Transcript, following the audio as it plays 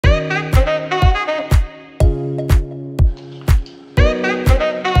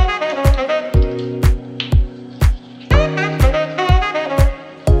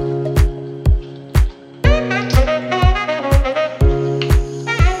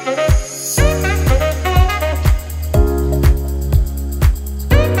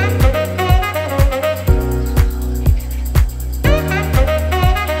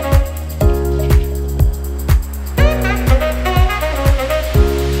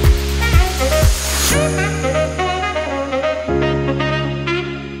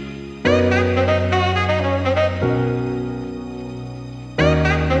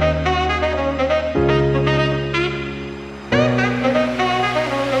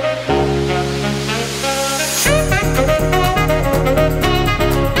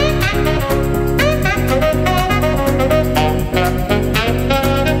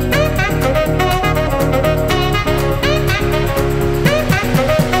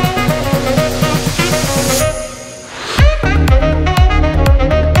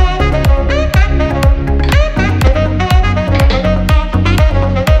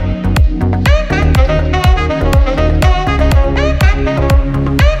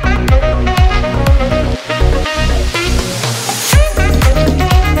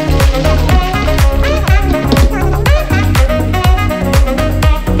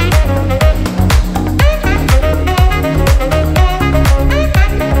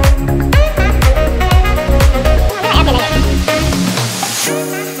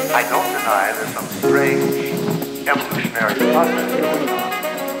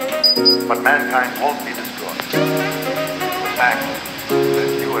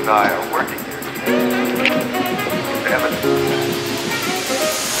and I are working here today. Evidence.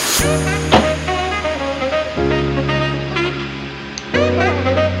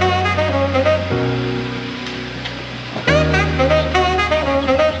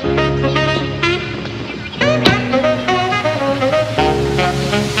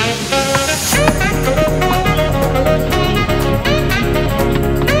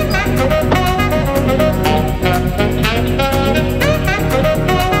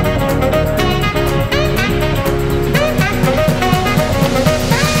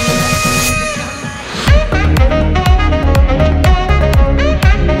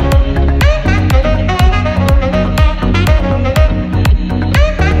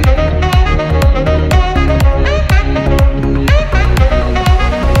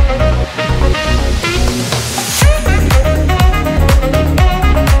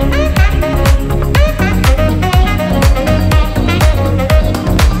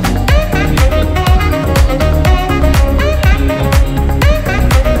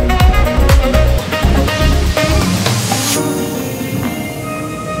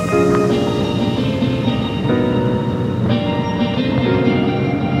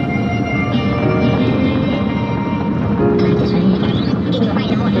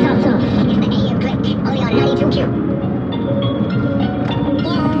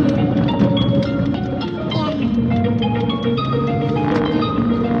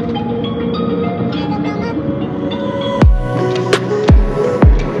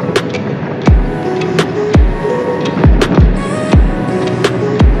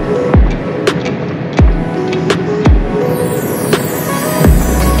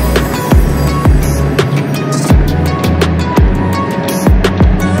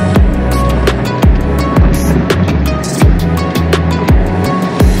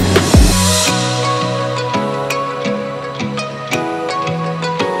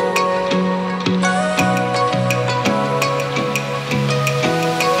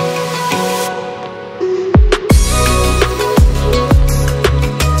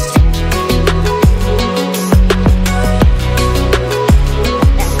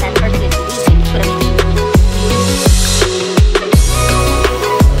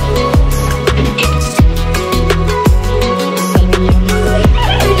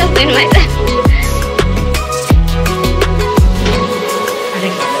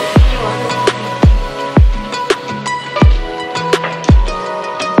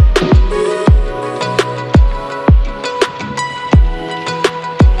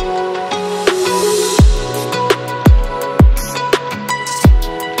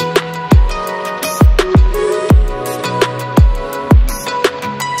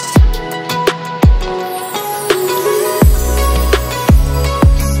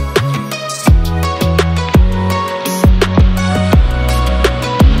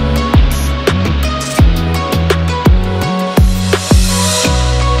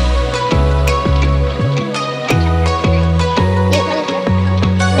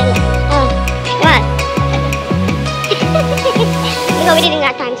 We didn't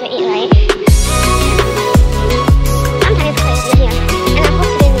got time to eat, right? Sometimes it's crazy here, and I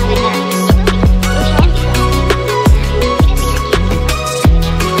hope today will like that.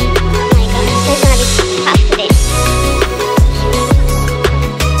 Oh my god, so it's gonna be tough today.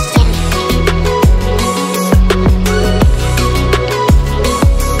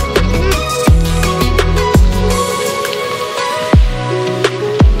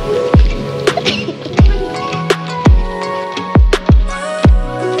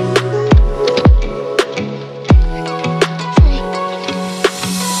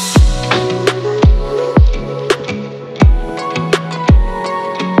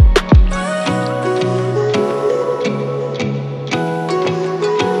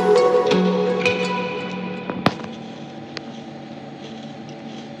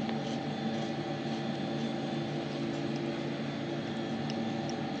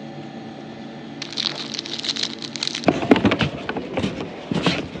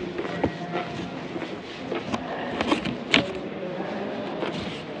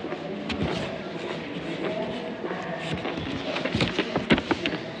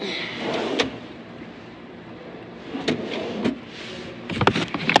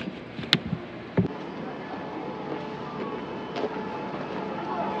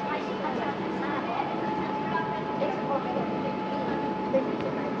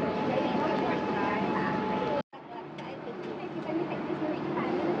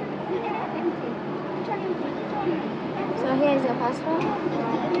 So here is your passport.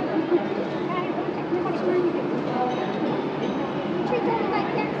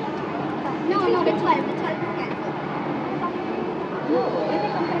 No, the 12 is cancelled.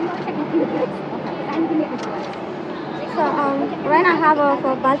 So right now I have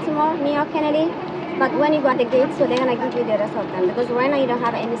for Baltimore, New York, Kennedy. But when you go at the gate, so they're gonna give you the rest of them because right now you don't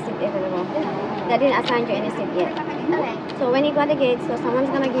have any seat available. They didn't assign you any seat yet. Okay. So when you go at the gate, so someone's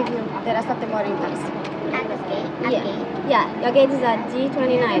gonna give you the rest of the boarding pass. At this gate? At Yeah. the gate? Yeah, your gate is at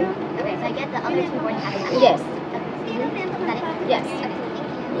G29. Okay, so I get the other two boarding passes at the Yes. gate. Is that it? Yes. Okay,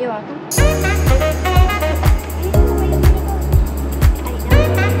 thank you. You're welcome.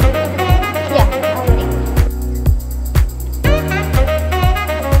 Yeah, already.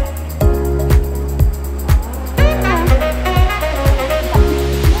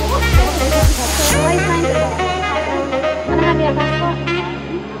 What are you trying to do? Wanna have your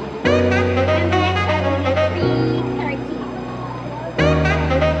passport?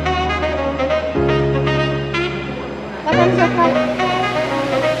 What time is your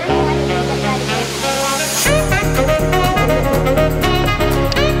flight?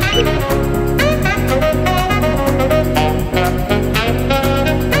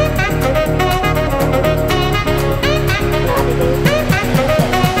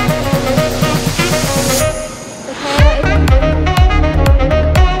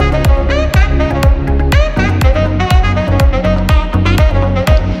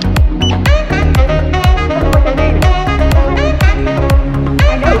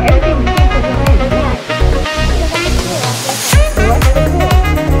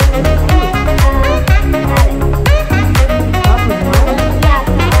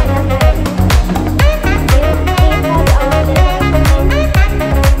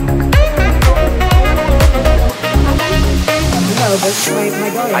 My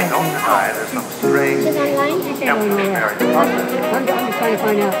daughter I has don't one. deny there's some strange She's online? evolutionary process, I'm just trying to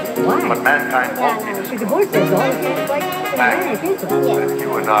find out why. but mankind won't be Because the board says all the kids like America, kids. that you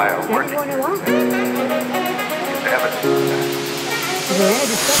and I are I'm working wondering why. is evidence of that. Is there any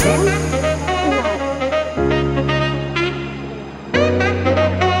discussion?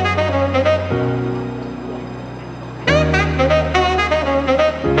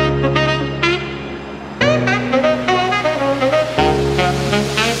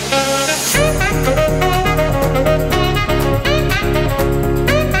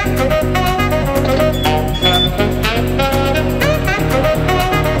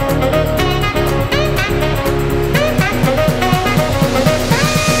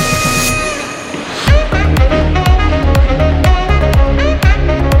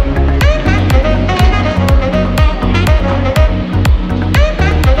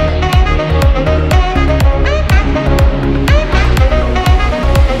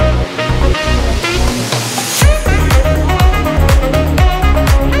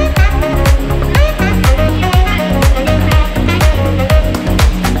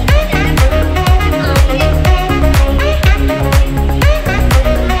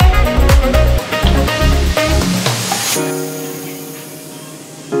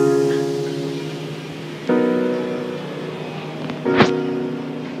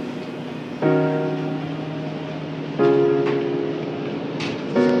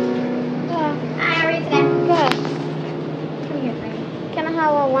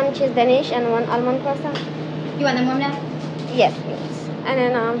 One cheese Danish and one almond croissant. You want them warm now? Yes, please. And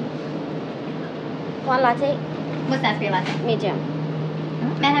then one latte, What's that for your latte? medium.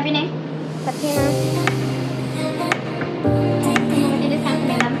 May I have your name? Fatima. It is time for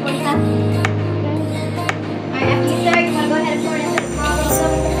me, 11:47. Alright, after you, sir, you want to go ahead and pour it into the small little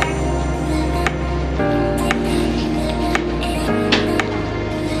silver container?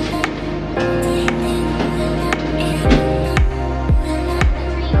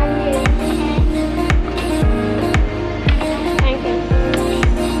 Thank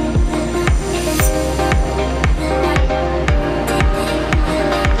you.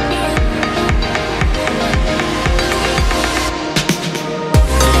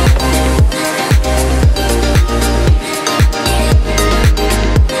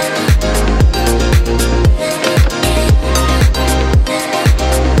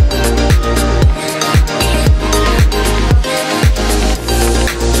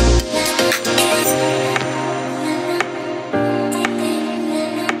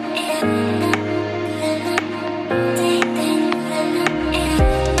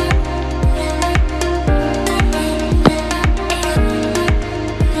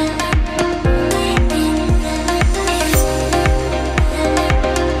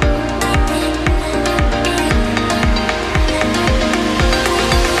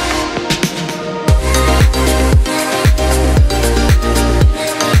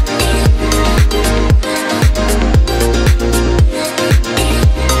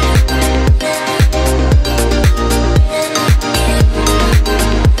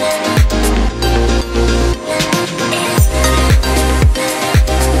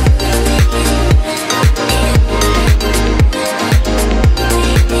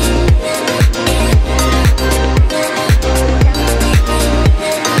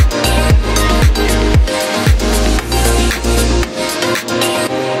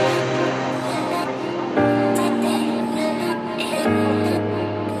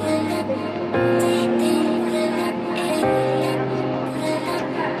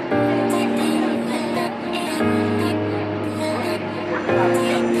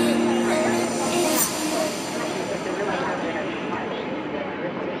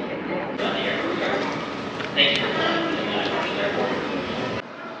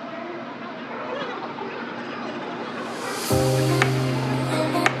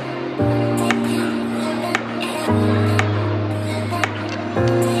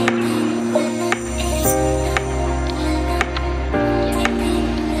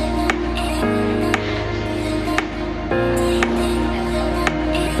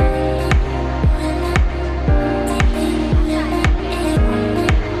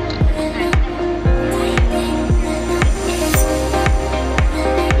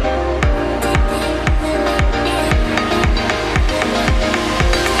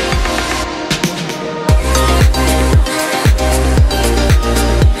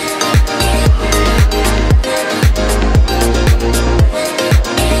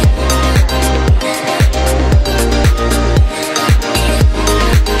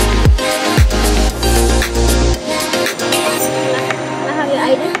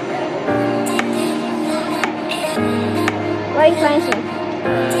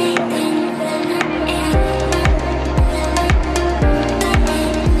 Alright.